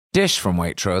Dish from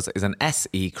Waitrose is an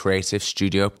SE Creative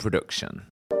Studio production.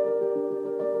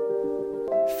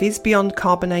 Fizz beyond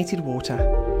carbonated water.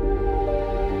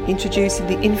 Introducing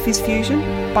the Infizz Fusion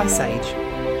by Sage.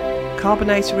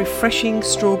 Carbonate a refreshing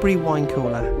strawberry wine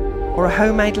cooler or a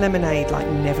homemade lemonade like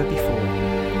never before.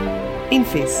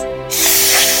 Infizz.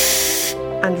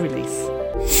 And release.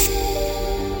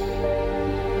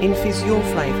 Infizz your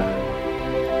flavour.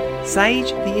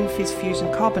 Sage, the Infizz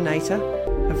Fusion Carbonator,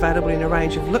 available in a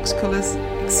range of luxe colours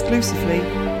exclusively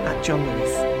at John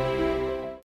Lewis.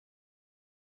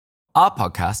 Our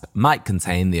podcast might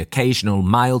contain the occasional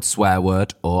mild swear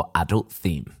word or adult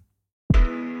theme.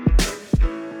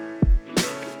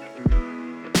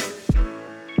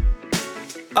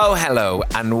 Oh, hello,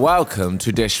 and welcome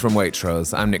to Dish from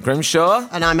Waitrose. I'm Nick Grimshaw.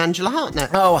 And I'm Angela Hartnett.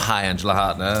 Oh, hi, Angela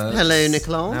Hartnett. Hello,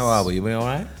 Nicholas. How are we? We all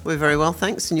right? We're very well,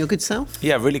 thanks. And your good self?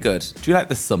 Yeah, really good. Do you like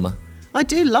the summer? I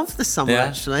do love the summer, Yeah?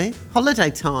 actually. Holiday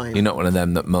time. You're not one of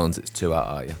them that moans it's too hot,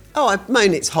 are you? Oh, I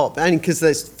moan it's hot, but only because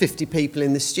there's 50 people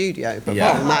in the studio. But Yeah.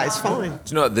 apart from that, it's fine. Do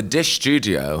you know what? The Dish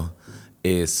studio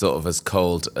is sort of as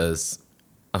cold as...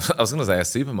 I was going to say a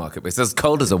supermarket, but it's as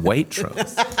cold as a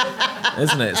Waitrose.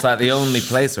 Isn't it? It's like the only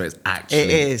place where it's actually It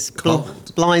is.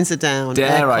 cold. Blinds are down.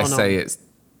 Dare I aircon say on. it's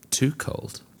too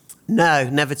cold? No,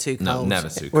 never too cold. No, never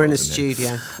too cold. We're in a isn't it?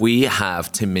 studio. We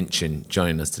have Tim Minchin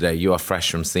joining us today. You are fresh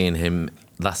from seeing him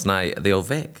last night at the Old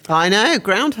Vic. I know,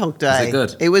 Groundhog Day. Was it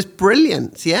good? It was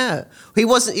brilliant, yeah. He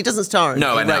doesn't star in it.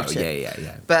 No, he I know. wrote it.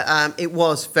 Yeah. But it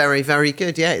was very, very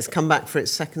good. Yeah, it's come back for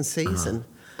its second season. Uh-huh.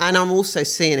 And I'm also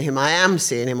seeing him. I am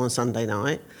seeing him on Sunday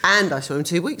night. And I saw him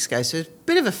 2 weeks ago, so a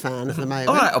bit of a fan at the moment.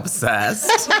 All right,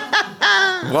 obsessed.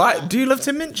 What? Do you love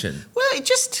Tim Minchin? Well, it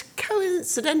just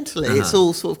coincidentally, it's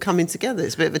all sort of coming together.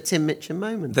 It's a bit of a Tim Minchin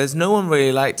moment. There's no one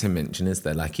really like Tim Minchin, is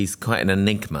there? Like, he's quite an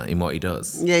enigma in what he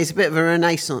does. Yeah, he's a bit of a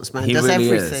renaissance man. He Does really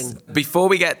everything. is. Before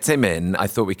we get Tim in, I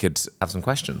thought we could have some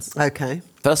questions. Okay.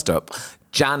 First up,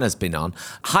 Jan has been on.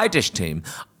 Hi, Dish team.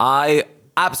 I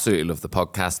absolutely love the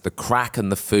podcast. The crack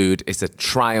and the food is a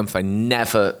triumph. I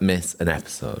never miss an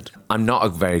episode. I'm not a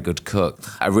very good cook.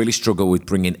 I really struggle with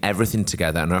bringing everything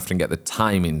together and I often get the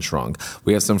timings wrong.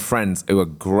 We have some friends who are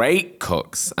great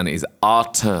cooks and it is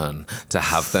our turn to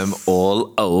have them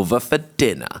all over for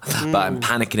dinner. But I'm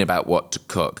panicking about what to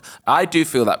cook. I do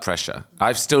feel that pressure.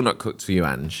 I've still not cooked for you,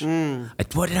 Ange.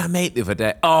 What did I make the other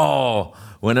day? Oh,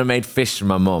 when I made fish for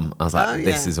my mum, I was like,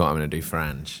 this is what I'm going to do for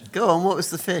Ange. Go on, what was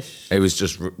the fish? It was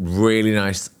just really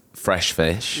nice, fresh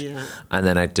fish. Yeah. And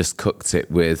then I just cooked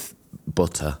it with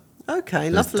butter. Okay,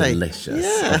 It was lovely. delicious,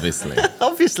 Yeah. obviously.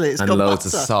 Obviously, it's And got loads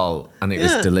butter. of salt. And it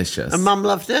was delicious. And Mum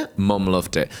loved it? Mum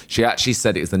loved it. She actually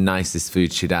said it was the nicest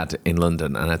food she'd had in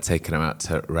London. And I'd taken her out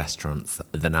to restaurants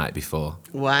the night before.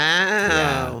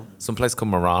 Wow. Someplace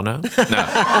called Murano? No,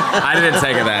 I didn't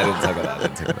take her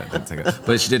there.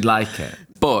 But she did like it.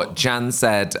 But Jan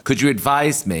said, could you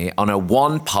advise me on a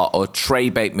one-pot or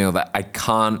tray-baked meal that I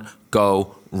can't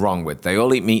go wrong with? They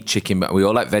all eat meat, chicken, but we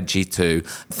all like veggie too.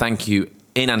 Thank you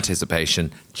in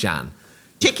anticipation, Jan.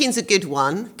 Chicken's a good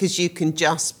one because you can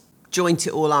just joint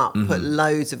it all up, put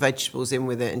loads of vegetables in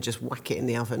with it and just whack it in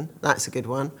the oven. That's a good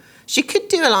one. She could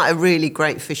do a really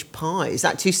great fish pie. Is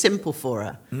that too simple for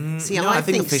her? See, no, I I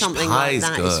think think a fish something pie like is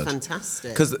that is good.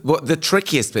 fantastic. Because the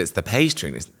trickiest bit's the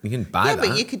pastry. You can buy Yeah, that.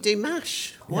 but you could do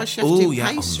mash. Why Yeah. should you have to Ooh, do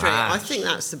yeah, pastry? I mash. think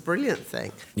that's the brilliant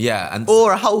thing. Yeah, and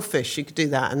Or a whole fish, you could do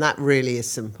that, and that really is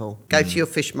simple. Go to your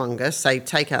fishmonger, say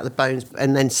take out the bones,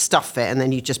 and then stuff it, and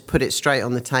then you just put it straight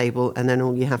on the table, and then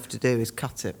all you have to do is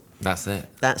cut it. that's it.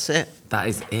 That's it. That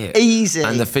is it. Easy.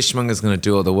 And the fishmonger's going to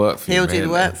do all the work for you. He'll do the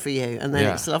really. work for you, and then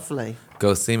Yeah. it's lovely.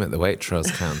 Go see him at the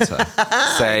Waitrose counter.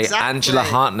 Say, Exactly. Angela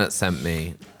Hartnett sent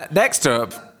me. Next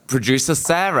up, producer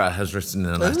Sarah has written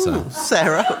in a letter. Ooh,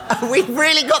 Sarah. We've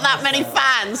really got that many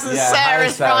fans.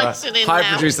 Sarah's writing in Hi,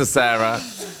 now. producer Sarah.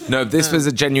 No, this was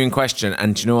a genuine question.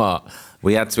 And do you know what?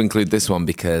 We had to include this one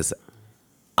because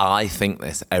I think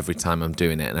this every time I'm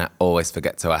doing it and I always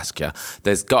forget to ask you.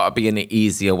 There's got to be an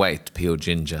easier way to peel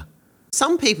ginger.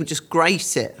 Some people just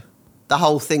grate it, the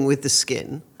whole thing with the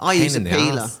skin. I use a Pain in the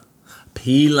peeler. arse.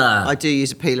 Peeler. I do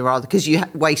use a peeler rather, because you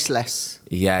waste less.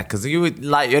 Yeah, because you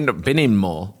end up binning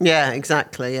more. Yeah,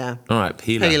 exactly, yeah. All right,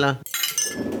 peeler. Peeler.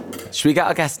 Should we get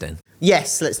our guest in?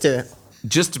 Yes, let's do it.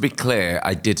 Just to be clear,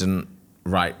 I didn't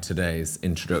write today's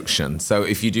introduction. So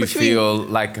if you do What do you feel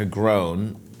like a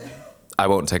groan, I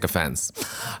won't take offence.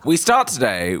 We start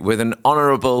today with an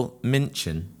honourable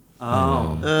Minchin.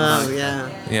 Oh,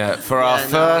 yeah. Yeah, for our no.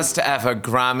 first ever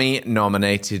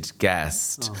Grammy-nominated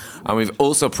guest. And we've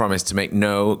also promised to make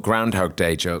no Groundhog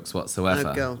Day jokes whatsoever.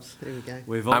 Oh, God. Here we go.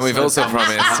 And we've also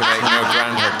promised to make no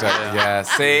Groundhog Day. Yeah,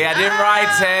 see, I didn't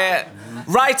write it.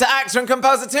 Writer, actor and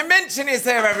composer Tim Minchin is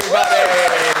here, everybody.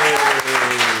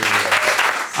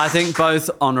 I think both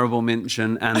Honourable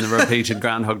Minchin and the repeated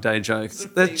Groundhog Day jokes,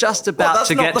 they're just about that's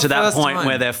to not get the to that first point time.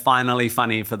 where they're finally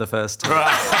funny for the first time.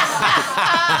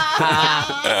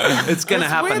 It's going to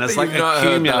happen. It's like You've not heard that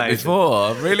accumulated.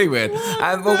 before. Really weird.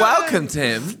 Well, welcome,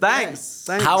 Tim. Thanks.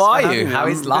 How for are having you? me. How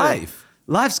I'm is good. life?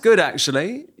 Life's good,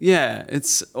 actually. Yeah,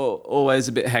 it's always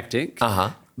a bit hectic.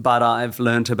 Uh-huh. But I've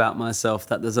learnt about myself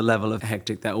that there's a level of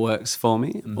hectic that works for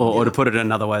me. Or to put it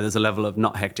another way, there's a level of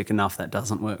not hectic enough that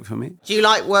doesn't work for me. Do you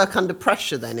like work under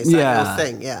pressure then? Is that your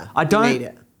thing? Yeah. I You don't. need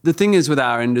it. The thing is with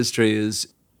our industry is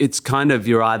it's kind of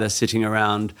you're either sitting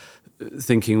around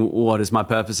thinking what is my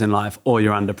purpose in life, or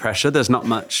you're under pressure. There's not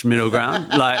much middle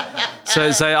ground. So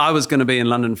I was going to be in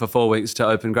London for 4 weeks to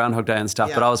open Groundhog Day and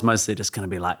stuff, but I was mostly just going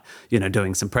to be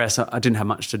doing some press. I didn't have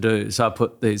much to do, so I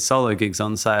put these solo gigs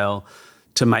on sale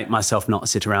to make myself not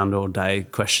sit around all day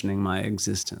questioning my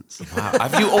existence. Wow.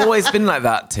 Have you always been like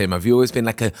that, Tim? Have you always been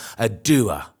like a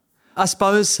doer? I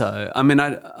suppose so. I mean,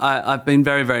 I've been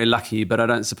very, very lucky, but I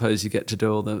don't suppose you get to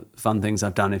do all the fun things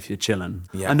I've done if you're chilling.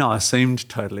 Yeah. I know I seemed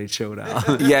totally chilled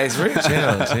out. Yeah, it's really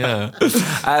chilled,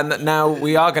 yeah. Now,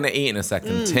 we are going to eat in a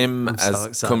second. Tim has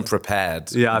excited. come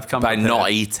prepared Yeah, I've come by prepared not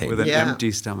eating. with an Yeah.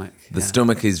 empty stomach. The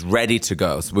stomach is ready to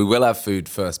go. So we will have food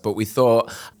first. But we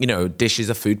thought, Dish is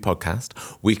a food podcast.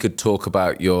 We could talk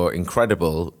about your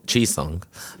incredible cheese song.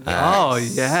 Oh,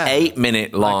 yeah.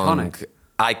 8-minute long.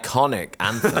 Iconic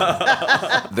anthem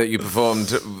that you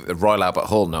performed at Royal Albert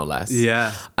Hall, no less.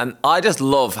 Yeah. And I just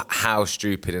love how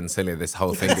stupid and silly this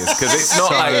whole thing is, because it's not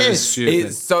So like stupid.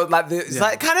 it's so like it's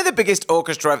like kind of the biggest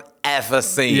orchestra I've ever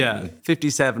seen. Yeah,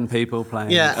 57 people playing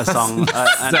Yeah. a song,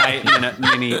 an 8-minute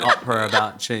mini opera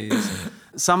about cheese.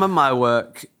 Some of my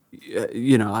work,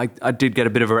 I did get a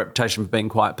bit of a reputation for being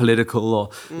quite political or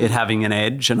it having an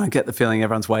edge, and I get the feeling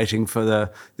everyone's waiting for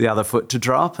the other foot to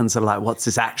drop and sort of like, what's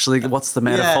the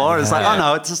metaphor? It's like, oh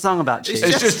no, it's a song about cheese.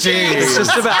 It's just cheese. It's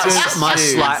just about my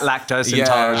cheese. slight lactose Yeah,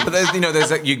 intolerance. but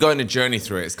there's like, you go on a journey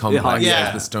through it. It's complex. Yeah.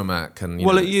 There's the stomach, and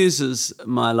Well, it uses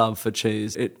my love for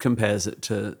cheese. It compares it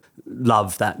to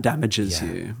love that damages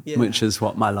you, which is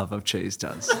what my love of cheese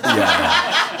does.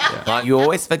 Like, you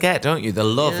always forget, don't you? The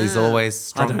love is always I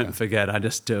stronger. don't forget, I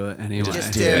just do it anyway.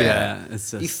 Just do it. Yeah,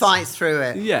 it's just, You fight through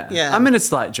it. Yeah. I mean,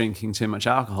 it's like drinking too much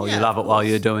alcohol. Yeah, you love of it while course.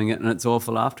 you're doing it and it's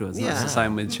awful afterwards. And Yeah. It's the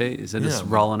same with cheese. I'm just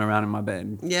rolling around in my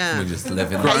bed. Yeah. We just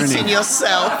live in Hating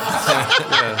yourself.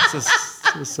 Yeah, it's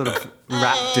just sort of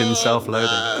wrapped in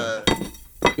self-loathing.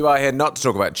 You are here not to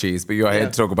talk about cheese, but you are here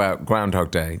to talk about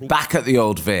Groundhog Day. Back at the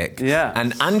Old Vic. Yeah.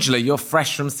 And Angela, you're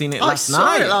fresh from seeing it I last saw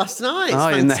night. it last night. It's Oh,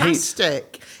 in the heat.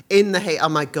 fantastic. In the heat. Oh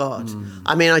my God.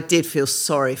 I mean, I did feel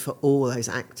sorry for all those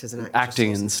actors and actresses.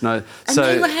 Acting in snow. And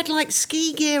so, they had like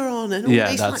ski gear on and all Yeah,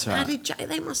 these that's like right. padded jackets.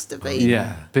 They must have been.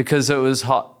 yeah, because it was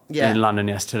hot Yeah. in London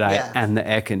yesterday Yeah. and the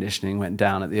air conditioning went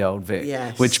down at the Old Vic,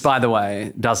 Yes. which, by the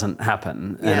way, doesn't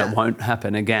happen and Yeah. it won't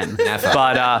happen again. Never.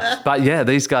 But yeah,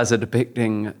 these guys are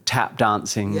depicting tap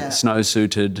dancing, Yeah.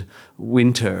 snowsuited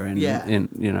winter in Yeah.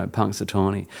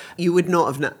 Punxsutawney. You would not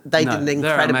have known. They No, did an they're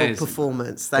incredible amazing.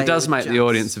 performance. It does make the just-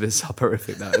 audience a bit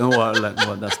soporific, though. Well,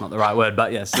 that's not the right word,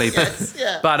 but yeah, sleepy. Yes,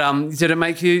 yeah. But did it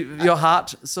make your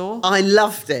heart sore? I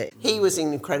loved it. He was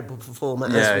an incredible performer,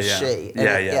 as Yeah, was yeah. she.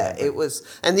 Yeah, And yeah. it was,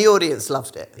 and the audience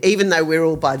loved it. Even though we're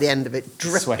all by the end of it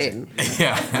dripping,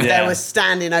 there were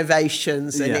standing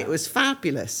ovations, and Yeah. it was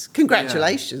fabulous.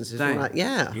 Congratulations! Thanks. Right,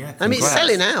 yeah. Yeah, I mean, it's congrats.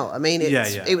 selling out. I mean, it's,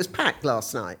 Yeah. it was packed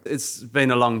last night. It's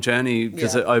been a long journey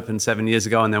because Yeah. it opened 7 years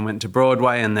ago and then went to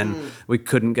Broadway and then we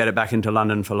couldn't get it back into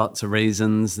London for lots of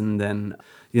reasons. And then,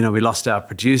 we lost our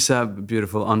producer,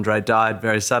 beautiful Andre died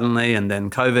very suddenly, and then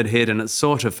COVID hit, and it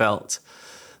sort of felt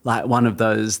like one of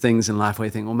those things in life where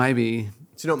you think, well, maybe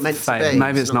It's not meant to fate, be.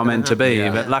 maybe it's not gonna meant to be.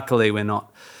 happen. But luckily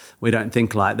we don't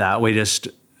think like that. We just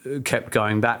kept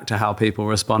going back to how people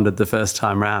responded the first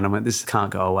time round and went, this can't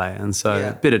go away. And so Yeah.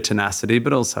 a bit of tenacity,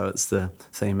 but also it's the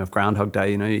theme of Groundhog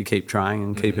Day, you keep trying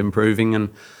and keep improving. And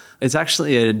it's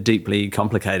actually a deeply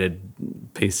complicated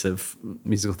piece of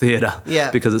musical theatre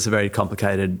Yeah. because it's a very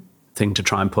complicated thing to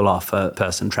try and pull off, a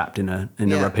person trapped in a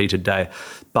Yeah. repeated day,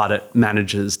 but it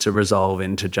manages to resolve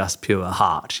into just pure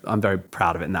heart. I'm very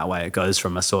proud of it in that way. It goes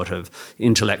from a sort of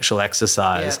intellectual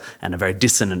exercise and a very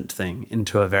dissonant thing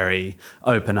into a very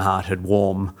open-hearted,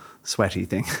 warm, sweaty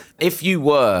thing. If you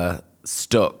were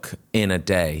stuck in a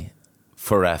day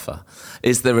forever,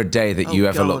 is there a day that you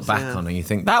ever look God, back yeah. on and you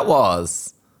think, that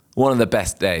was one of the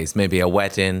best days? Maybe a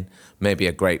wedding, maybe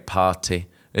a great party.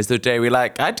 Is there a day where you're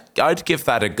like, I'd give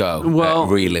that a go, Well,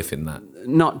 reliving that?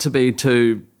 Not to be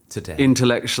too Today.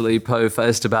 intellectually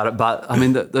po-faced about it, but I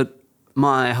mean,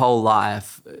 my whole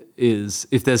life is,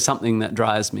 if there's something that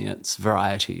drives me, it's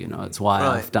variety, you know, it's why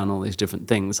Right. I've done all these different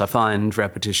things. I find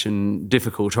repetition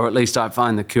difficult, or at least I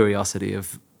find the curiosity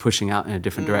of pushing out in a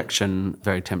different direction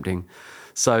very tempting.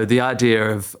 So the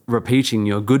idea of repeating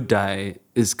your good day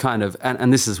is kind of,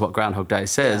 and this is what Groundhog Day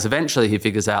says, eventually he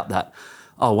figures out that,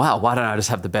 oh, wow, why don't I just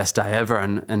have the best day ever?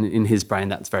 And in his brain,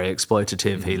 that's very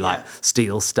exploitative. He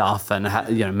steals stuff and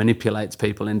manipulates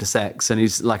people into sex, and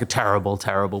he's like a terrible,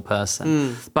 terrible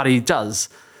person. But he does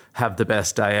have the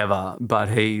best day ever, but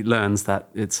he learns that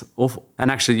it's awful.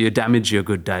 And actually you damage your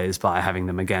good days by having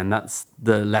them again. That's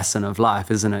the lesson of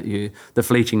life, isn't it? The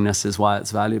fleetingness is why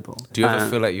it's valuable. Do you ever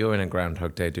feel like you're in a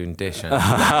Groundhog Day doing dishes?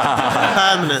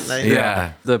 Permanently.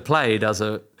 Yeah. The play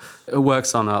it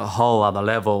works on a whole other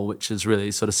level, which is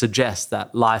really sort of suggests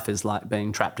that life is like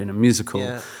being trapped in a musical.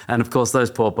 Yeah. And of course,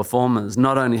 those poor performers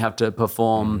not only have to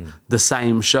perform the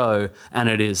same show, and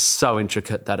it is so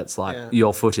intricate that it's like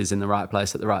your foot is in the right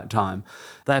place at the right time.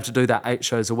 They have to do that 8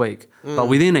 shows a week. But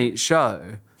within each show,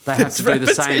 they have to do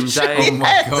the same day. Oh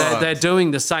my God. They're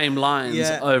doing the same lines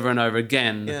Yeah. over and over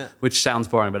again, Yeah. which sounds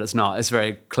boring, but it's not. It's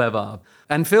very clever.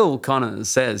 And Phil Connors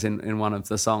says in one of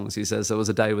the songs, he says, there was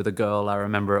a day with a girl, I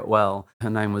remember it well. Her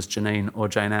name was Janine or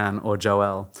Jane Ann or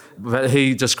Joelle. But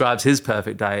he describes his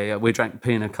perfect day. We drank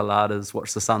pina coladas,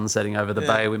 watched the sun setting over the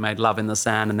bay. We made love in the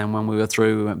sand. And then when we were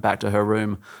through, we went back to her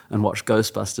room and watched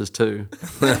Ghostbusters 2.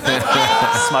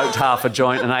 Smoked half a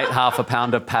joint and ate half a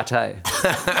pound of pate.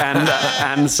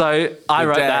 And so I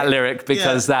wrote that lyric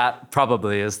because that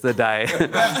probably is the day.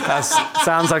 That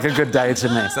sounds like a good day to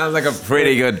me. Sounds like a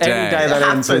pretty good day. Any day that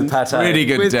ends with pate. Pretty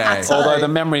good With day. pate. Although the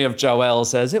memory of Joelle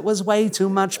says, it was way too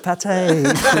much pate.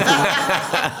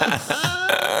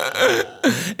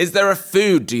 Is there a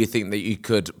food, do you think, that you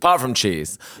could, apart from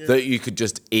cheese, that you could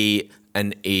just eat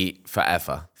and eat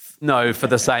forever? No, for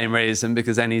the same reason,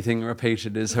 because anything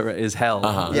repeated is hell.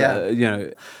 But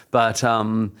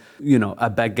a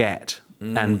baguette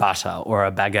and butter, or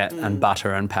a baguette and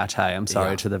butter and pate. I'm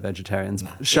sorry to the vegetarians.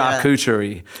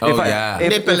 Charcuterie. If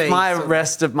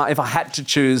I had to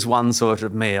choose one sort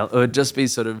of meal, it would just be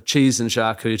sort of cheese and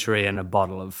charcuterie and a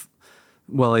bottle of,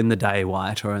 well, in the day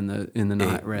white or in the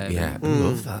night red. Yeah, I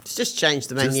love that. Let's just change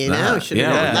the menu that. now. Shouldn't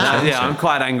we? Yeah, I'm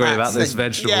quite angry about this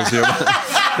vegetables.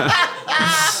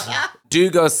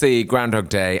 Do go see Groundhog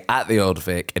Day at the Old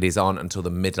Vic. It is on until the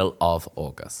middle of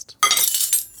August.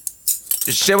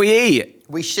 Shall we eat?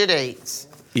 We should eat.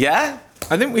 Yeah?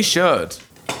 I think we should.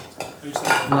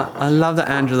 I love that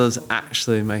Angela's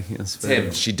actually making us food.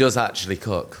 Tim, she does actually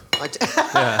cook.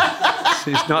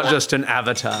 She's not just an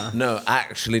avatar. No,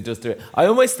 actually does do it. I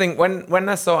always think when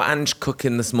I saw Ange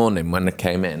cooking this morning when I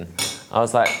came in, I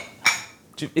was like,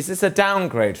 is this a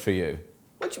downgrade for you?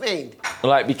 What do you mean?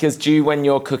 Like, because when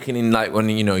you're cooking in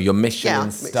your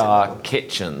Michelin star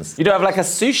kitchens, you don't have like a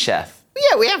sous chef?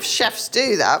 Yeah, we have chefs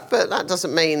do that, but that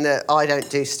doesn't mean that I don't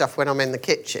do stuff when I'm in the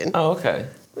kitchen. Oh, okay.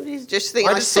 What do you just think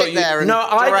I just sit thought there and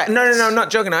direct? No, I'm not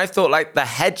joking. I thought like the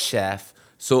head chef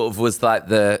sort of was like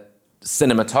the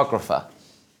cinematographer.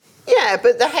 Yeah,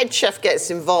 but the head chef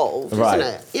gets involved, Right.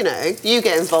 isn't it? You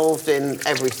get involved in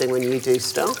everything when you do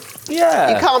stuff.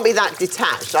 Yeah. You can't be that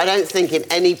detached. I don't think in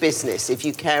any business, if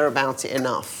you care about it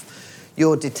enough,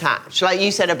 you're detached. Like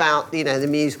you said about, the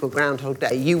musical Groundhog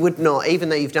Day, you would not, even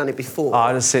though you've done it before.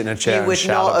 I just sit in a chair you and would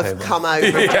shout not at have people. come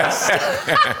over and just...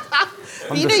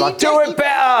 I'm just like, do it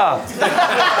better!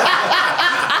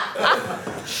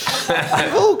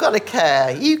 You've all got to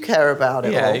care. You care about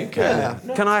it all. You can.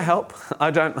 Yeah. Can I help?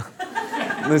 I don't...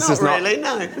 This Not is not... really,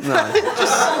 no.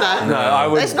 No, I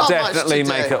would There's not much definitely to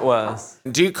make do. it worse.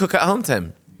 Do you cook at home,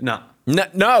 Tim? No.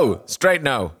 No, straight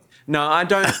no. No, I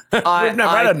don't... We've never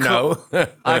had a no.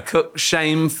 I cook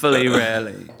shamefully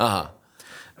rarely.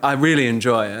 I really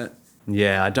enjoy it.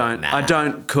 Yeah, I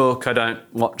don't cook, I don't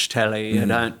watch telly, I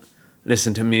don't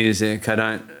listen to music, I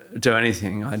don't do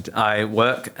anything. I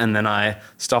work and then I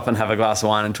stop and have a glass of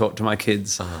wine and talk to my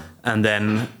kids and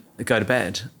then go to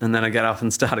bed and then I get up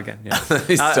and start again. Yeah.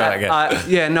 Start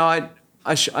again.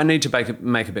 I need to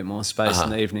make a bit more space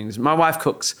in the evenings. My wife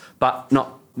cooks, but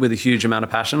not with a huge amount of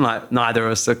passion. Like neither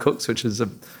of us are cooks, which is a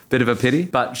bit of a pity.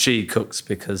 But she cooks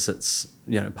because it's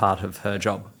part of her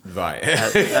job. Right.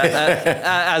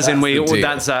 As in we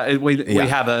the deal.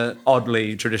 have a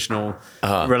oddly traditional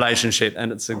relationship,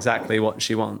 and it's exactly what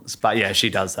she wants. But yeah, she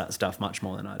does that stuff much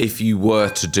more than I do. If you were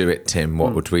to do it, Tim,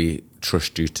 what would we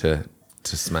trust you to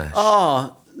smash?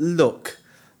 Oh, look.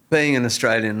 Being an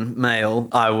Australian male,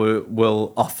 I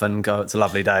will often go, it's a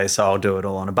lovely day, so I'll do it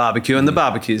all on a barbecue. And the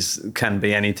barbecues can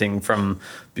be anything from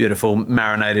beautiful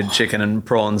marinated chicken and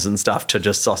prawns and stuff to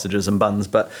just sausages and buns.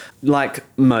 But like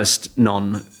most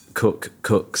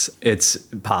cooks, it's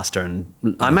pasta, and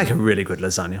I make a really good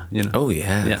lasagna, you know. Oh,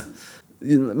 yeah. Yeah.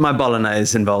 My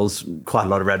bolognese involves quite a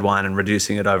lot of red wine and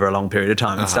reducing it over a long period of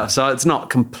time and stuff. So it's not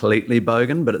completely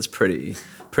bogan, but it's pretty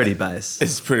base.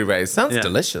 It's pretty base. Sounds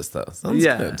delicious, though. Sounds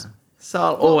good. So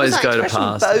I'll always go to expression?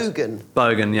 pasta. Bogan.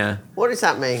 Bogan, yeah. What does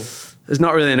that mean? It's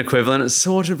not really an equivalent. It's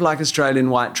sort of like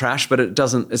Australian white trash, but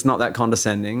it's not that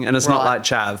condescending. And it's not like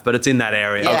chav, but it's in that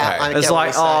area. Yeah, Okay. I It's get what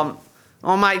like, you're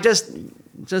saying. mate,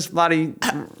 just bloody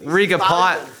rig a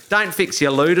pipe. Don't fix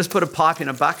your loo, just put a pipe in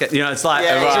a bucket. You know, it's like,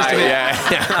 Yeah, it's just a bit,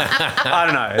 yeah. I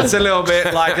don't know. It's a little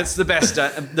bit like it's the best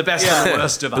and the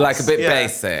worst of us. Like a bit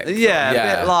basic. Yeah,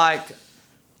 a bit like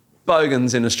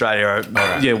bogans in Australia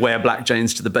are, wear black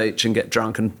jeans to the beach and get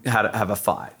drunk and have a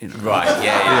fight. You know? Right,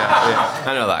 yeah.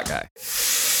 I know that guy.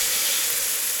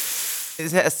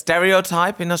 Is it a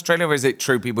stereotype in Australia, or is it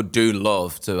true people do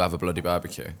love to have a bloody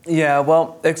barbecue? Yeah,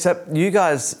 well, except you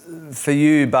guys, for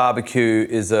you, barbecue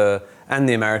is and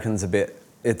the Americans a bit,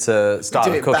 it's a style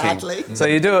Do of it cooking. badly. So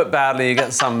you do it badly, you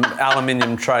get some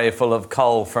aluminium tray full of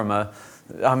coal from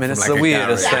it's like the a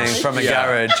weirdest garage. thing, from a Yeah.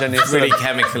 garage, and you Really sort of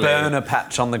chemically. burn a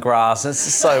patch on the grass. It's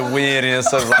just so weird, and you're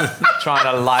sort of like trying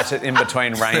to light it in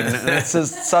between rain, and it's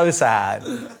just so sad.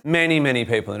 Many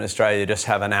people in Australia just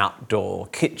have an outdoor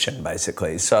kitchen,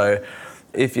 basically. So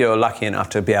if you're lucky enough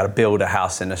to be able to build a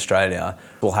house in Australia,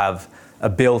 we'll have a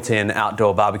built-in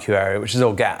outdoor barbecue area, which is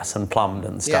all gas and plumbed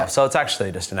and stuff. Yeah. So it's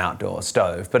actually just an outdoor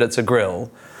stove, but it's a grill.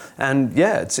 And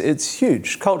yeah, it's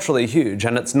huge, culturally huge,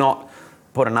 and it's not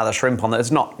put another shrimp on there. It's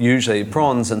not usually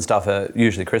prawns and stuff are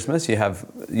usually Christmas. You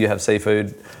have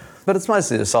seafood, but it's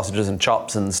mostly the sausages and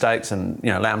chops and steaks and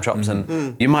lamb chops,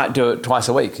 and you might do it twice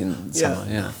a week in summer.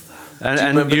 Yeah.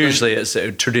 And usually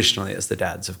traditionally it's the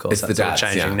dads, of course. It's That's the all dads,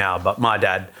 changing yeah. now. But my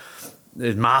dad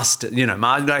is master.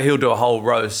 He'll do a whole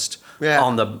roast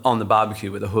on the barbecue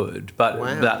with a hood.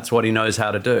 But that's what he knows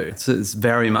how to do. It's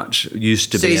very much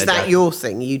used to So be. is that your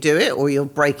thing? You do it, or you're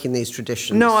breaking these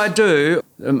traditions? No, I do.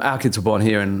 Our kids were born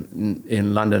here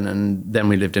in London, and then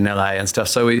we lived in LA and stuff.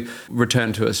 So we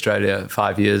returned to Australia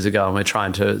 5 years ago, and we're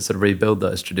trying to sort of rebuild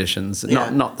those traditions. Yeah.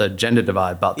 Not the gender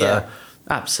divide, but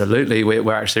absolutely.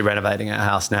 We're actually renovating our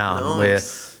house now,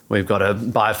 Nice. and we've got a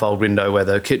bifold window where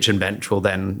the kitchen bench will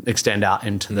then extend out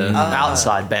into the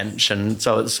outside bench, and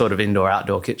so it's sort of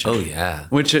indoor-outdoor kitchen. Oh, yeah.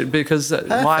 Because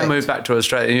why move back to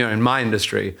Australia? In my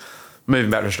industry,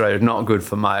 moving back to Australia is not good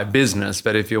for my business,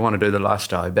 but if you want to do the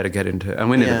lifestyle, you better get into it. And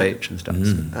we're near the beach and stuff.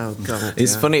 So. Oh, God.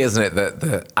 It's funny, isn't it, that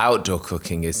the outdoor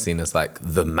cooking is seen as like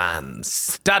the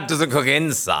man's. Dad doesn't cook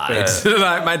inside.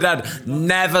 Like my dad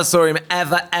never saw him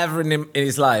ever in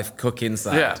his life cook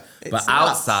inside. Yeah. But It's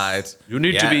outside, You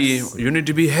need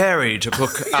to be hairy to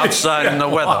cook outside in the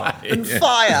weather. And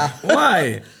fire.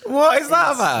 Why? What is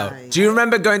that about? Insane. Do you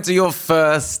remember going to your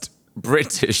first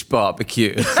British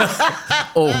barbecue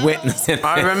or witnessing?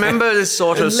 I remember this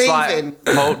sort of And leaving. slight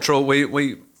cultural.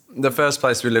 We the first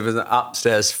place we lived was an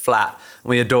upstairs flat.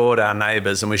 We adored our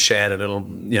neighbours, and we shared a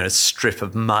little, strip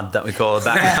of mud that we call it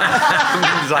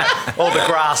back. It's like all the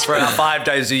grass for about 5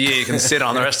 days a year you can sit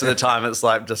on. The rest of the time it's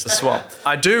like just a swamp.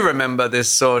 I do remember this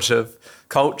sort of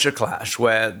culture clash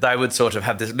where they would sort of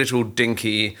have this little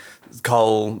dinky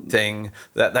coal thing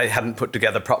that they hadn't put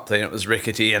together properly, and it was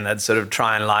rickety, and they'd sort of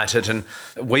try and light it. And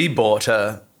we bought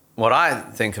what I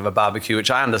think of a barbecue,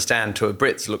 which I understand to a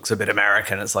Brits looks a bit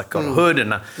American. It's like got a hood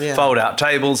and fold-out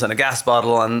tables and a gas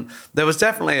bottle, and there was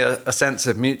definitely a sense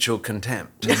of mutual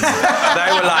contempt. They were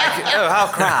like, "Oh, how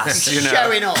crass!"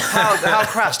 Showing off. How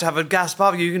crass to have a gas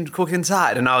barbecue you can cook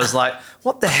inside. And I was like,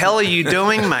 "What the hell are you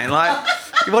doing, mate? Like,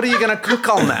 what are you going to cook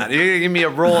on that? You're going to give me a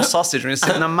raw sausage when you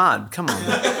sit in the mud? Come on."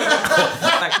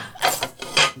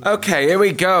 Okay, here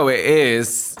we go. It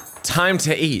is time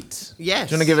to eat. Yes.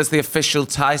 Do you want to give us the official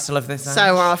title of this?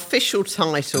 So our official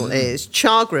title is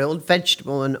chargrilled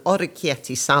vegetable and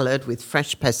orecchiette salad with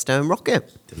fresh pesto and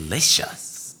rocket.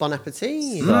 Delicious. Bon appetit,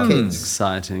 It's kids.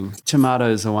 exciting.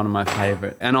 Tomatoes are one of my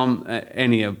favourite. And on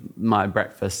any of my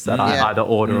breakfasts that I either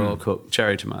order or cook,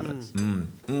 cherry tomatoes.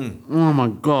 Oh, my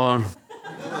God.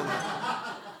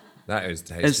 That is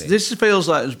tasty. This feels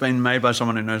like it's been made by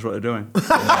someone who knows what they're doing. Is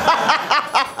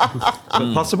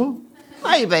it possible?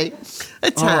 Maybe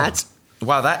a tad.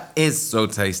 Wow, that is so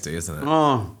tasty, isn't it?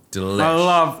 Oh, Delicious. I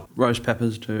love roast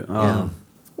peppers too. Oh, Yeah.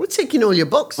 We're ticking all your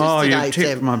boxes Oh, you today, ticked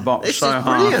Tim. my box This so is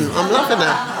hard. brilliant. I'm loving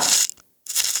it.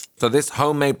 So this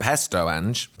homemade pesto,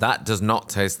 Ange, that does not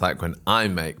taste like when I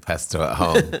make pesto at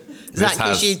home. Is that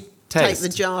because you take the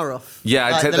jar off? Yeah,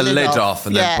 I Like take the lid off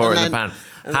and then pour it in the pan.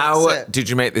 and How that's it. did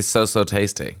you make this so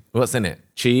tasty? What's in it?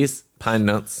 Cheese, pine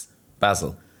nuts,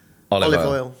 basil, olive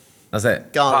oil. That's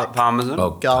it. Garlic. Parmesan.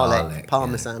 Oh, Garlic,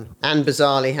 parmesan. And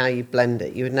bizarrely, how you blend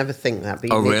it. You would never think that, but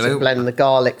you need to blend the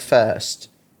garlic first,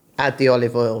 add the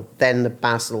olive oil, then the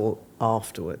basil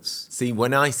afterwards. See,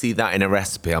 when I see that in a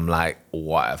recipe, I'm like,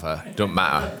 whatever, don't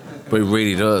matter. But it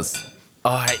really does. Oh,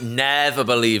 I never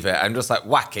believe it. I'm just like,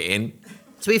 whack it in.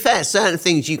 To be fair, certain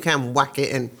things you can whack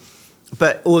it in,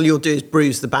 but all you'll do is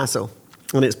bruise the basil,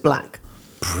 and it's black.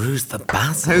 Bruise the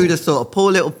basil? Who'd have thought a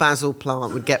poor little basil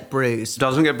plant would get bruised?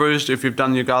 Doesn't get bruised if you've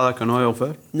done your garlic and oil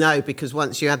first? No, because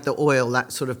once you add the oil,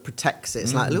 that sort of protects it.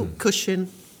 It's like a little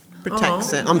cushion.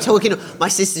 Protects it. I'm talking... My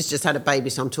sister's just had a baby,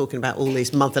 so I'm talking about all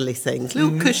these motherly things.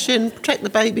 Little cushion, protect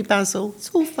the baby basil. It's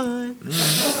all fine.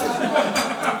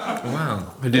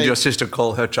 Wow. Did your sister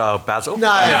call her child Basil?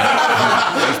 No.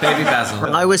 It's baby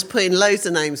basil. I was putting loads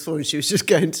of names for her and she was just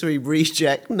going to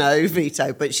reject, no,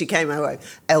 veto. But she came away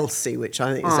Elsie, which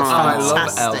I think is a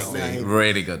fantastic I love Elsie. name.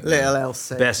 Really good. Little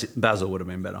Elsie. Basil would have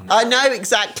been better. I know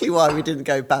exactly why we didn't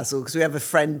go Basil, because we have a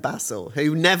friend, Basil,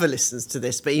 who never listens to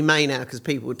this, but he may now because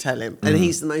people would tell him. And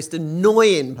he's the most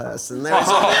annoying person there is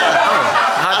on the earth.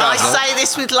 And I say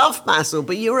this with love, Basil,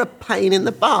 but you're a pain in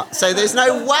the butt. So there's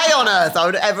no way on earth I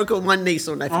would ever call my niece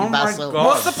or nephew Basil. God.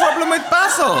 What's the problem with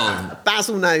basil?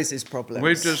 Basil knows his problems.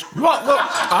 We've just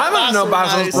I don't know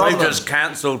basil's knows. we've problem. just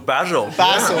cancelled Basil.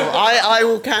 Basil, I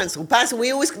will cancel. Basil,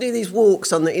 we always do these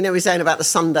walks on the, you know, we're saying about the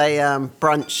Sunday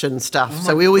brunch and stuff.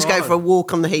 So we always go for a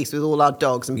walk on the heath with all our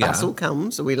dogs, and Basil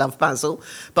comes, and we love Basil.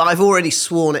 But I've already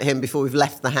sworn at him before we've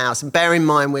left the house. And bear in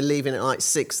mind, we're leaving at like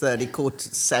 6:30,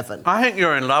 6:45. I think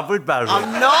you're in love with Basil.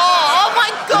 I'm not. Oh my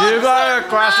God. You got a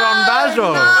crush on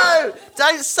Basil. No,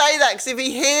 don't say that, because if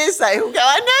he hears that, he'll go,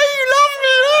 I know you love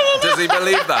me. Does he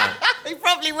believe that? He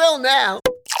probably will now.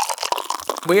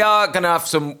 We are going to have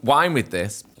some wine with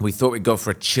this. We thought we'd go for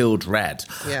a chilled red.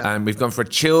 Yeah. We've gone for a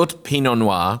chilled Pinot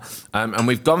Noir. And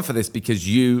we've gone for this because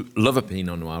you love a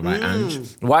Pinot Noir, right, Ange?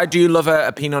 Why do you love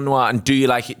a Pinot Noir, and do you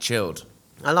like it chilled?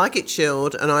 I like it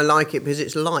chilled, and I like it because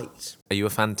it's light. Are you a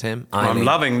fan, Tim? I'm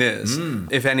loving this.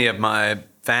 If any of my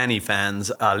Fanny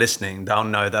fans are listening, they'll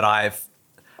know that I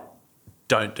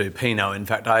don't do Pinot. In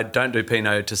fact, I don't do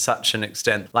Pinot to such an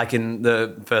extent. Like in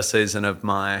the first season of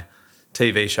my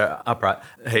TV show, Upright,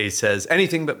 he says,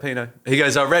 anything but Pinot. He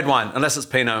goes, red wine, unless it's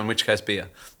Pinot, in which case beer.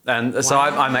 And so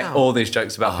I make all these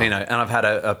jokes about Pinot, and I've had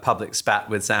a public spat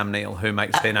with Sam Neill, who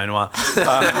makes Pinot Noir.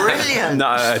 Brilliant.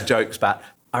 No, a joke spat.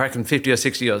 I reckon 50 or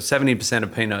 60 or 70%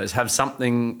 of Pinots have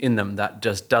something in them that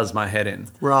just does my head in.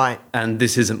 Right. And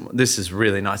this is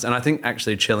really nice. And I think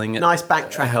actually chilling it Nice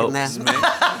backtracking helps there. me.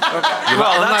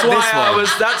 Well,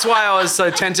 that's why I was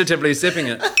so tentatively sipping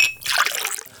it.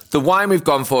 The wine we've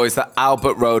gone for is the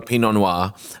Albert Road Pinot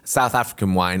Noir, South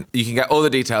African wine. You can get all the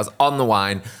details on the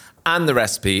wine and the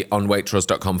recipe on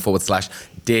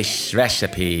waitrose.com/dish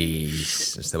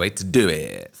recipes. That's the way to do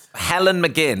it. Helen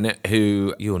McGinn,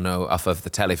 who you'll know off of the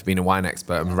telly for being a wine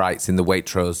expert and writes in the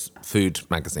Waitrose food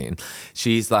magazine,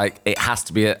 she's like, it has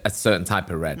to be a certain type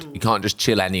of red. You can't just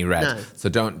chill any red. No. So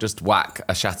don't just whack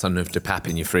a Chateauneuf de Pape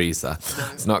in your freezer.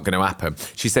 It's not going to happen.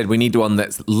 She said we need one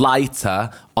that's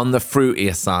lighter, on the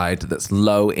fruitier side, that's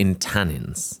low in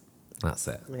tannins. That's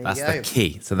it. There you That's go. the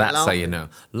key. So that's how you know.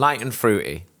 Light and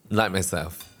fruity, like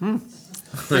myself.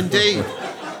 Indeed.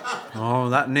 Oh,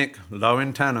 that Nick, low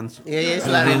in tannins. He is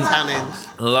low in tannins.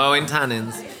 Low in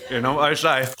tannins. You know what I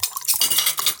say?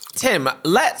 Tim,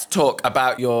 let's talk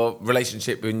about your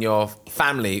relationship in your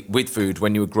family with food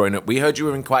when you were growing up. We heard you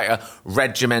were in quite a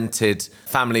regimented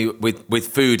family with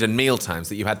food and meal times,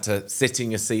 that you had to sit in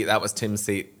your seat. That was Tim's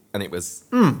seat, and it was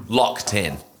locked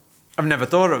in. I've never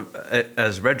thought of it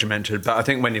as regimented, but I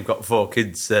think when you've got 4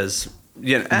 kids, there's...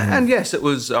 and yes, it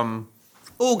was...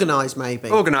 Organised, maybe.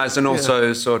 organised and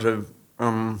also sort of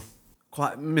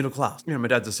quite middle class. You know, my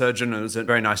dad's a surgeon, and it was a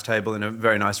very nice table in a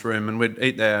very nice room, and we'd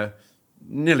eat there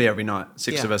nearly every night,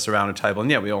 6 of us around a table.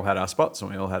 And we all had our spots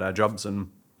and we all had our jobs, and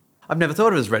I've never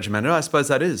thought of it as regimented. I suppose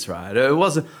that is right. It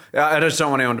wasn't... I just don't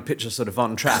want anyone to picture sort of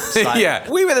on traps. Like, Yeah,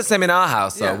 we were the same in our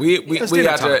house, though. Yeah. We It's had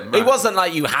dinner to... time, right. It wasn't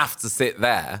like you have to sit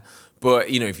there,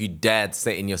 but, you know, if you dared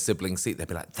sit in your sibling's seat, they'd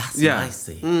be like, that's my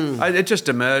seat. It just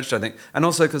emerged, I think. And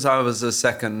also because I was a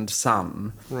second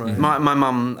son. Right. My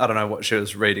mum, I don't know what she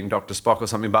was reading, Dr. Spock or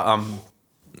something, but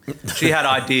she had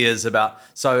ideas about...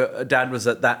 So Dad was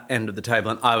at that end of the table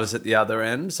and I was at the other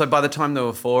end. So by the time there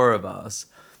were 4 of us,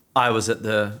 I was at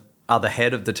the other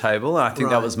head of the table. And I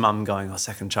think that was Mum going,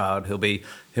 second child,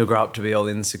 he'll grow up to be all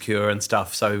insecure and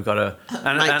stuff. So we've got to...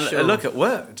 And sure. look, it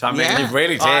worked. I mean, Yeah. It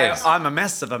really did. I'm a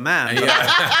mess of a man.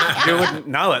 But you wouldn't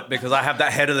know it because I have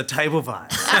that head of the table vibe.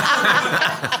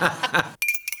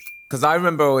 Because I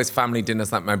remember always family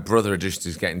dinners, like my brother used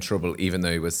to get in trouble even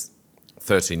though he was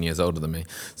 13 years older than me.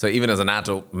 So even as an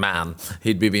adult man,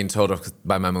 he'd be being told off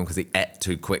by my mum because he ate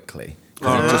too quickly.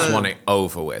 Because he'd just want it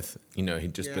over with. You know,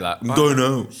 he'd just be like, go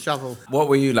no. Shovel. What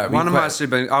were you like? One of my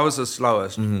siblings, I was the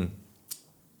slowest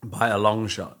by a long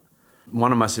shot.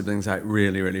 One of my siblings ate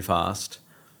really, really fast.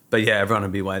 But yeah, everyone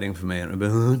would be waiting for me and it would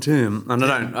be, oh, Tim. And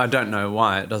I don't know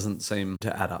why. It doesn't seem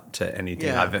to add up to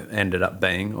anything I've ended up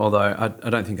being. Although I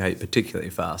don't think I eat particularly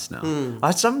fast now.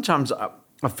 I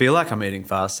feel like I'm eating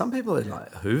fast. Some people are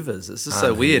like hoovers. It's just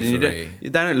so weird. And they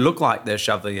don't look like they're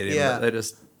shoveling it in. But they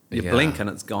just... You blink and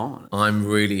it's gone. I'm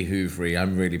really hoovery.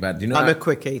 I'm really bad. You know, I'm a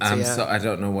quick eater, I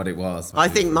don't know what it was. I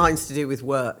think mine's to do with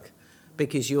work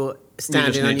because you're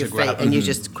standing on your feet and you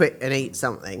just quit and eat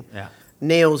something. Yeah.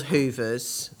 Neil's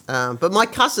hoovers. But my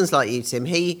cousin's like you, Tim.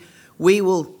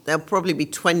 There'll probably be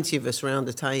 20 of us around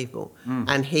a table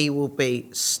and he will be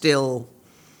still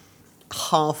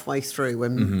halfway through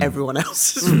when everyone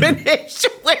else has finished.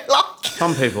 We're like...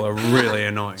 Some people are really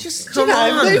annoying. Just, move it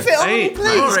on,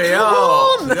 please.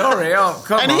 Hurry up.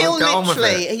 Come on. And he'll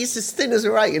literally, he's as thin as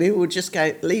a rake, and he will just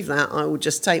go, leave that, I will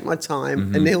just take my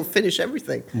time, and he'll finish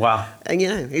everything. Wow. And,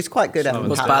 he's quite good at it.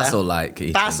 What's Basil like?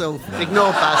 Ethan? Basil.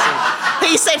 Ignore Basil.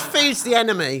 He said food's the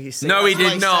enemy. You see. No, he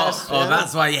That's did what not. says. Oh,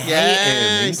 that's why you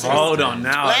hate him. Hold on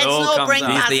now. Let's it all not comes bring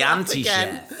out. He's Basil the up anti-chef.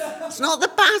 again. It's not the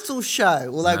Basil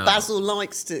show, although Basil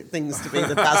likes things to be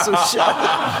the Basil show.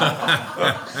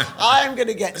 I'm going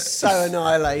to get so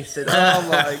annihilated. Oh,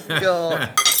 my God.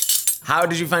 How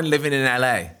did you find living in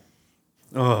LA?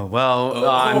 Oh, well,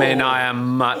 I mean, I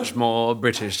am much more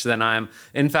British than I am.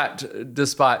 In fact,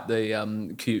 despite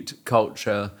the cute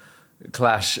culture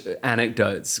clash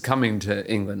anecdotes, coming to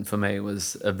England for me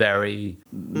was a very,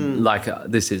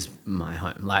 this is my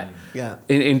home.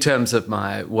 In terms of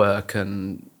my work,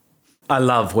 and I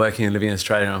love working and living in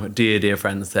Australia. I've got dear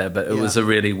friends there, but it was a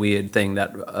really weird thing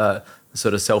that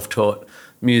sort of self-taught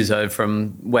muso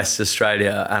from West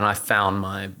Australia, and I found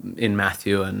in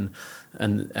Matthew and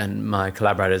my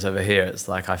collaborators over here. It's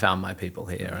like I found my people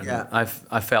here, and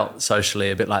I felt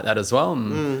socially a bit like that as well.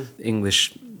 And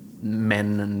English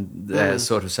men and their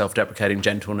sort of self-deprecating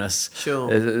gentleness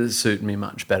suit me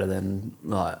much better than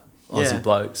like Aussie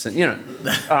blokes.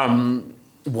 And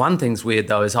one thing's weird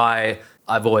though is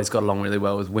I've always got along really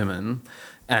well with women,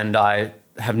 and I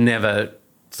have never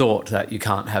thought that you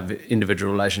can't have individual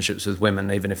relationships with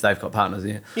women even if they've got partners.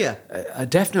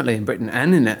 Definitely in Britain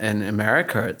and in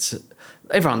America,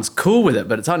 everyone's cool with it,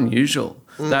 but it's unusual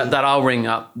that I'll ring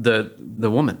up the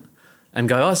woman and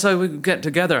go, oh, so we get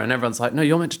together, and everyone's like, no,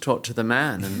 you're meant to talk to the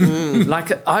man. And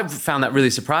I've found that really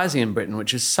surprising in Britain,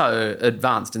 which is so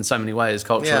advanced in so many ways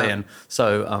culturally and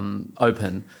so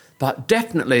open. But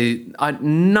definitely,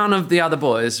 none of the other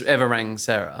boys ever rang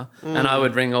Sarah, and I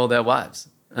would ring all their wives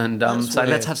and say,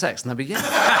 let's have sex, and they'd be,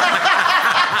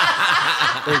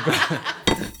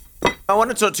 I want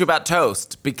to talk to you about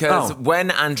toast, because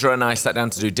when Angela and I sat down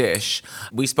to do Dish,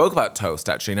 we spoke about toast,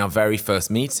 actually, in our very first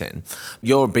meeting.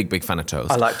 You're a big fan of toast.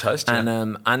 I like toast,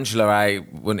 And Angela, I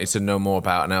wanted to know more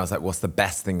about, and I was like, what's the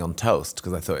best thing on toast?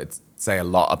 Because I thought it'd say a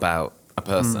lot about a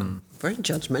person. Very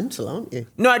judgmental, aren't you?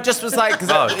 No, I just was like, is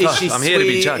she I'm sweet? here to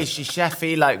be judged. Is she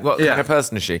chefy? Like, what kind of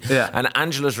person is she? Yeah. And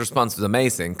Angela's response was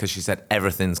amazing, because she said,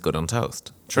 everything's good on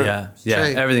toast. True. Yeah, True.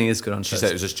 everything is good on She toast. said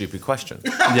it was a stupid question.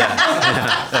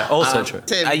 Also true.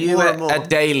 Tim, Are you more and more. a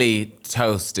daily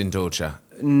toast indulger?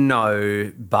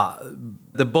 No, but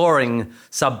the boring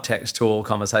subtext to all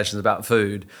conversations about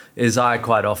food is I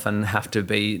quite often have to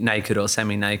be naked or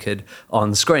semi-naked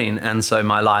on screen, and so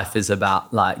my life is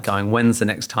about like going, when's the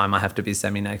next time I have to be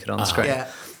semi-naked on screen?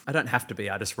 Yeah. I don't have to be.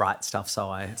 I just write stuff, so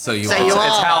you are. It's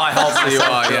how I hold So you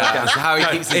myself. are, yeah. It's how he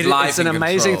keeps his life It's an in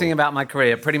amazing control. thing about my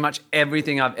career. Pretty much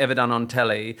everything I've ever done on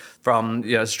telly, from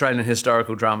Australian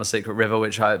historical drama Secret River,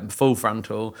 which I'm full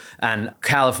frontal, and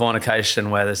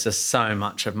Californication, where there's just so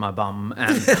much of my bum,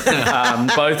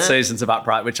 and both seasons of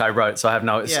Upright, which I wrote, so I have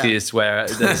no excuse where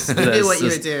there's knew what you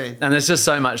were doing. And there's just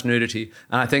so much nudity.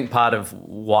 And I think part of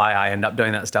why I end up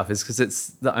doing that stuff is because it's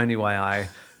the only way I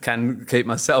can keep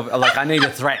myself, like I need a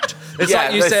threat. It's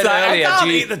like you said earlier, do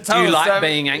you like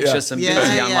being anxious and busy?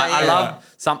 I'm like, I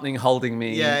love something holding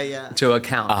me to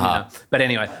account. You know? But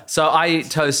anyway, so I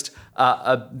eat toast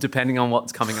depending on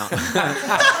what's coming up.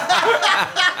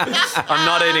 I'm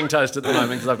not eating toast at the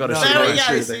moment because I've got a There he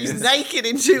shoot. goes. He's naked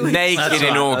in 2 weeks. Naked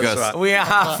in August. right. We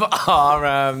have our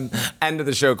end of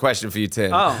the show question for you,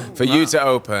 Tim. You to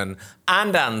open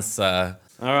and answer.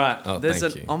 All right, there's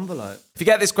thank an you. envelope. If you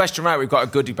get this question right, we've got a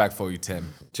goodie bag for you,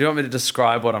 Tim. Do you want me to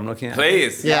describe what I'm looking at?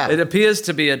 Please. Yeah. It appears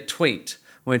to be a tweet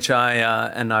which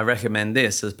I recommend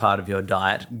this as part of your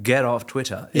diet. Get off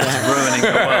Twitter. It's ruining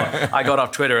the world. I got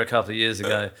off Twitter a couple of years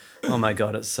ago. Oh my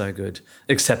God, it's so good.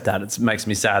 Except that it makes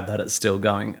me sad that it's still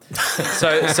going.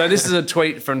 So this is a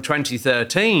tweet from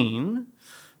 2013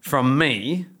 from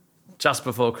me just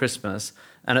before Christmas.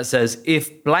 And it says,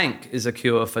 if blank is a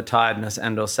cure for tiredness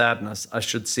and or sadness, I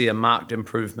should see a marked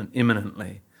improvement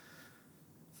imminently.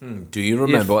 Do you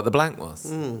remember what the blank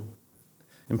was?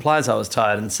 Implies I was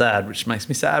tired and sad, which makes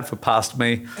me sad for past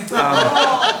me.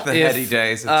 The heady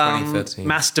days of 2013.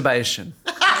 Masturbation.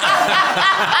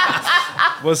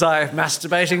 Was I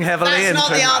masturbating heavily? That's not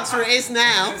the answer, it is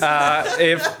now.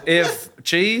 If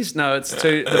cheese, no, it's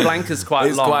too. The blank is quite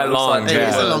It's long. quite long, It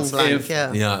is a long blank,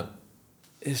 Yeah.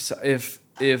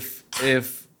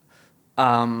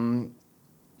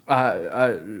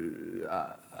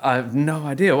 I have no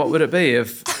idea. What would it be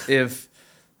if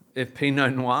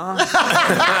Pinot Noir?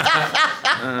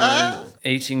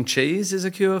 Eating cheese is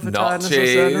a cure for Not tiredness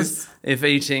cheese. or sadness. If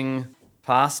eating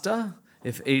pasta,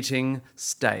 if eating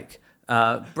steak,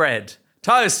 bread,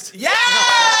 toast. Yeah!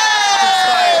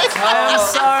 I am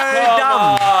so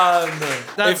dumb.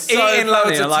 That's If so eating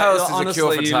loads funny. of toast is a honestly,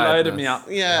 cure for you tiredness. loaded me up.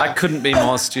 Yeah. I couldn't be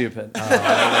more stupid.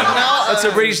 That's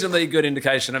a reasonably good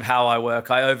indication of how I work.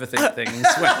 I overthink things.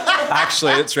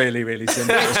 Actually, it's really, really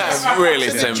simple. Really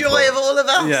The simple. joy of all of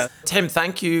us. Yeah. Tim,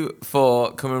 thank you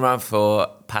for coming around for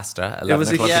pasta. It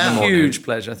was a 11 o'clock in the morning. huge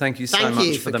pleasure. Thank you so Thank much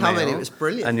you for for the coming. meal. It was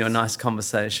brilliant. And your nice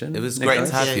conversation. It was Nico. great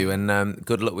to have Yeah. you, and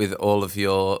good luck with all of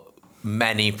your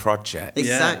many projects.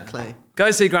 Exactly.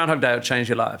 Go see Groundhog Day. It'll change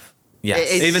your life. Yes. It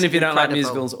is. Even if you don't like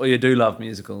incredible. musicals or you do love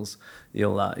musicals,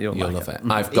 you'll You'll like love it.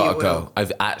 Mm. I've got You to go. will.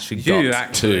 I've actually You got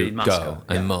actually to must go. go.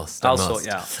 I Yeah. must. I'll I must. sort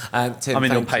you out. Tim, I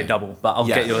mean, you'll thank pay you. double, but I'll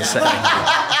Yeah. get you a set.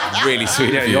 Really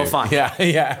sweet Yeah, of you. you're fine. Yeah.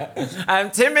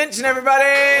 Tim Minchin,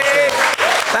 everybody.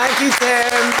 Thank you,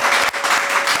 Tim.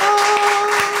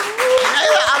 You know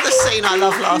that other scene I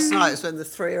loved last night was when the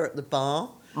three are at the bar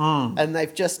and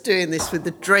they've just doing this with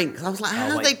the drink. I was like,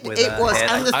 how wait, they? with It a was, head.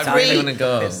 and the I three really want to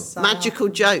go. magical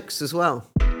jokes as well.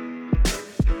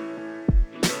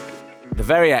 The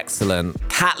very excellent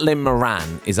Caitlin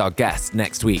Moran is our guest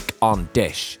next week on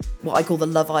Dish. What I call the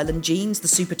Love Island genes, the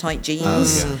super tight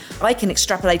genes. I can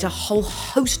extrapolate a whole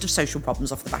host of social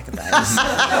problems off the back of those.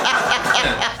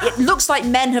 It looks like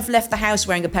men have left the house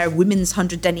wearing a pair of women's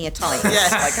 100 denier tights.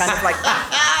 Yes.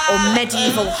 Or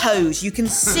medieval hose. You can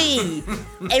see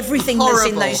everything that's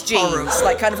in Horrible, those jeans. horrible.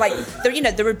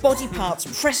 There are body parts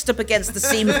pressed up against the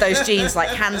seam of those jeans, like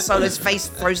Han Solo's face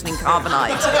frozen in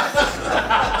carbonite.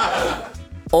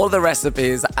 All the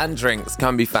recipes and drinks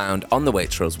can be found on the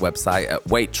Waitrose website at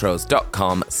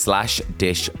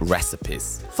waitrose.com/dish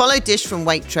recipes. Follow Dish from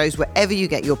Waitrose wherever you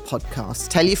get your podcasts.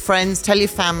 Tell your friends, tell your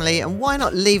family, and why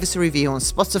not leave us a review on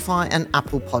Spotify and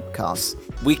Apple Podcasts.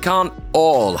 We can't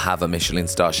all have a Michelin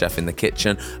star chef in the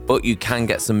kitchen, but you can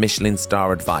get some Michelin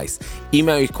star advice.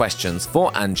 Email your questions for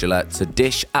Angela to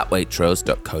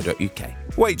dish@waitrose.co.uk.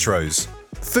 Waitrose.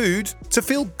 Food to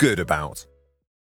feel good about.